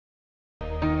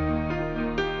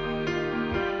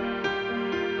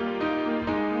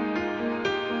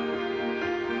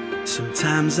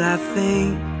Sometimes I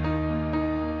think,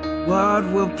 what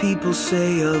will people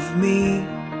say of me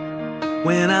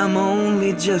when I'm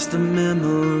only just a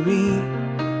memory,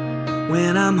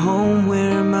 when I'm home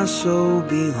where my soul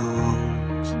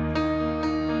belongs?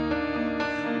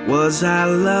 Was I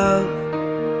loved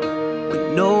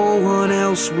when no one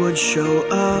else would show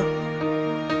up?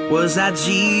 Was I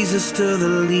Jesus to the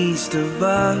least of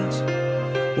us?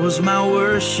 Was my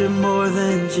worship more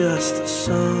than just a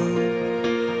song?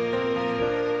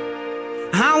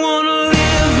 I wanna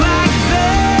live like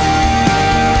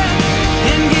that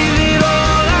and give it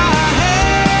all I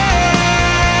have,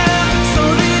 so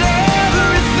that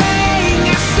everything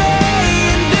I say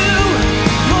and do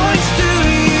points to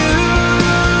you.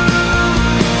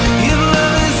 If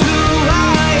love is who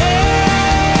I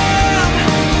am,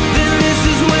 then this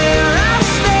is where I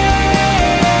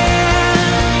stand,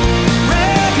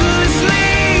 recklessly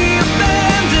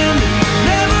abandoned,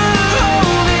 never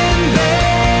holding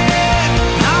back.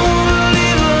 I wanna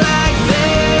live like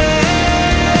that.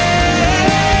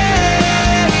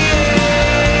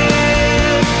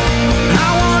 I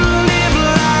wanna live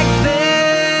like that.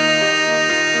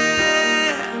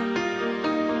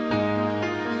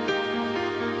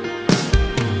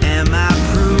 Am I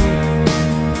proof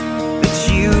that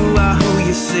you are who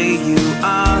you say you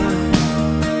are?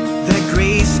 That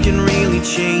grace can really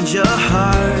change a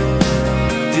heart?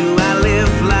 Do I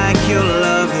live like your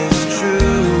love is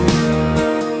true?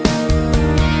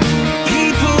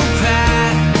 People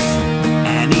pass,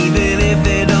 and even if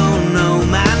they don't know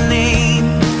my name,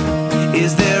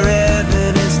 is there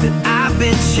evidence that I've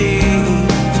been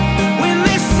changed? When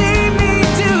they see me,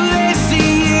 do they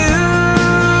see you?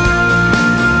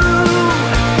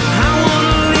 I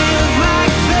wanna live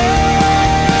like that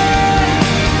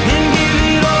and give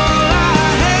it all I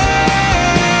have,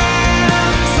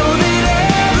 so that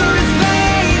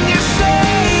everything I say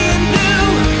and do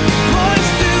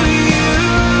points to you.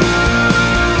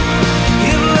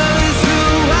 If love is who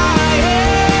I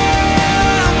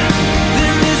am,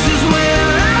 then this is where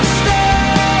I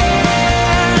stand,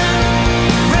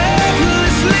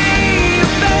 recklessly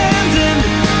abandoned,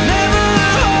 never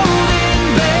holding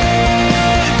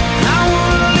back. I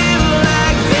wanna live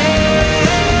like that.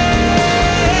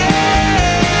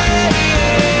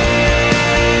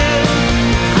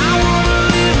 I wanna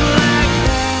live like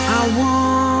that. I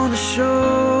wanna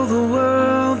show the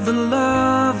world the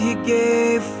love you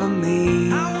gave for me.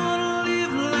 I wanna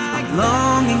live like I'm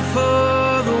longing for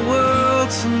the world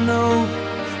to know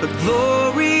the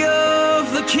glory of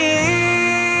the King.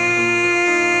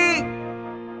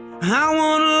 I want